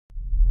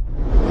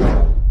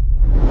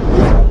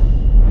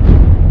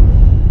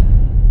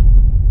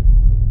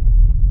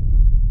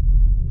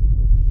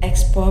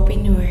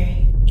Expopreneur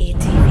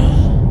ATV.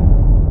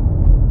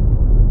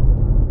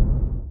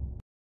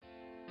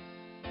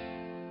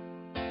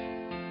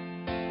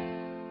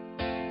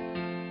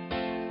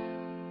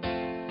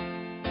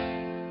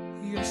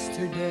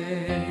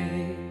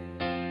 Yesterday,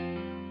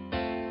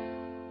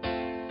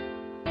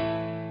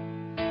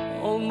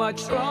 all my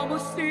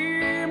troubles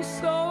seem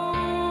so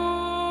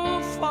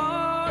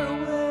far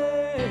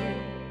away.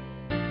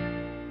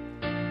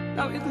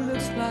 Now it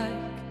looks like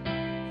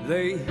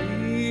they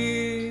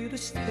here to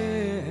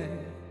stay.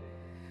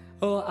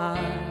 Oh, I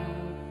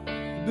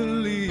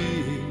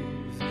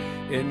believe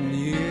in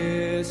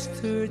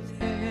yesterday.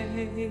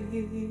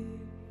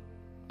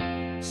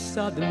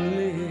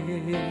 Suddenly,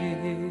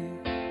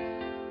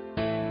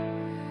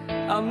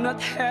 I'm not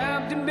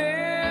half the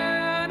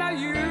man I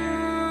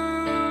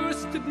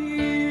used to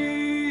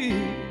be.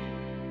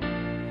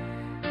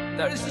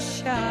 There's a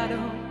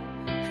shadow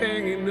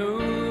hanging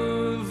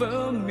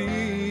over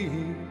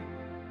me.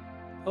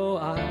 Oh,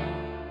 I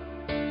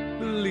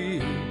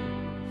believe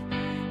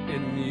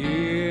in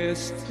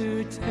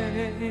yesterday.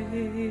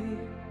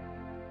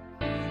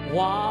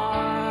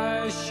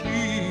 Why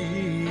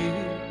she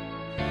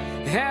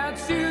had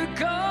to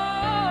go,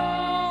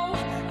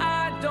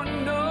 I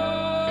don't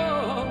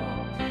know.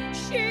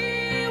 She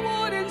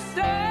wouldn't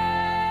say.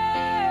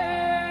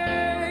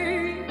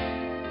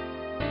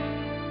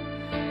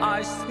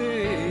 I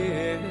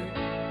said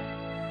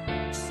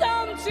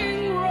something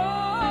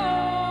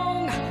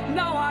wrong.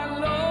 Now I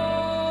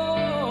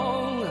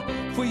long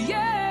for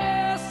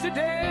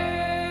yesterday.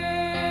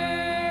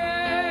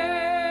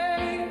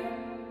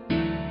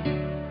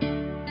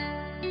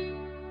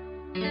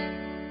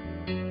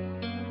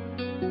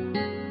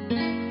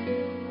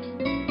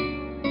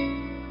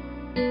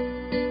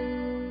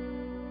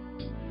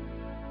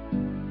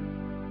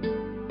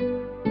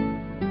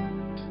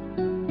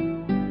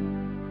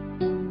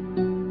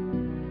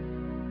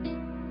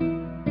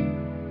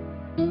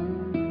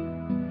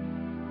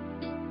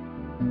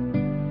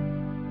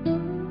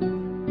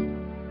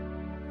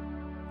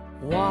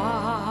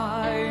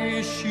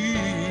 Why she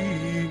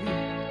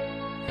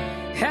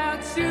had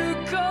to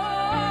go,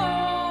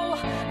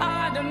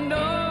 I don't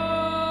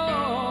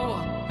know.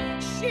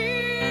 She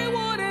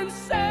wouldn't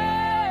say.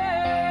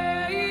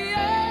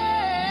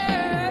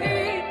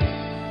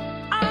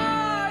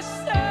 I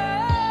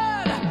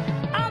said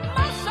I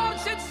must have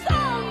said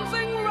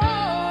something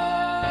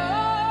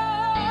wrong.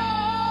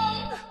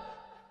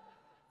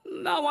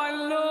 Now I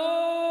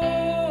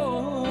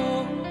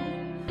long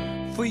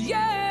for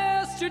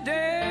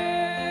yesterday.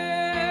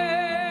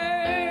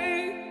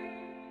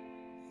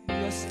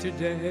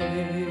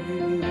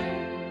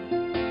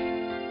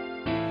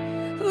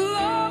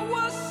 Love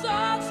was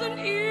such an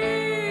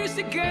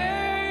easy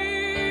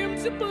game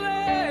to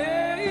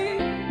play.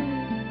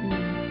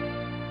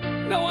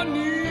 Now I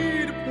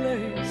need a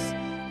place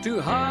to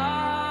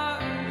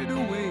hide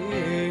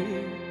away.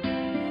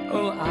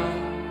 Oh, I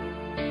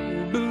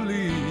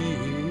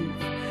believe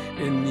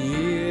in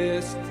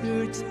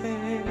yesterday.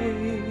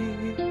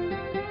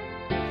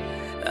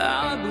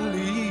 I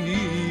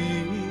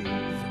believe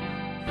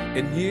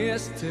in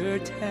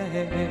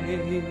yesterday.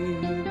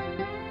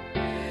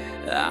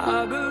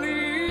 I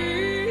believe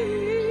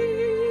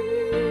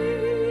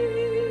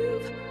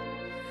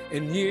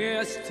in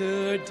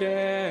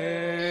yesterday.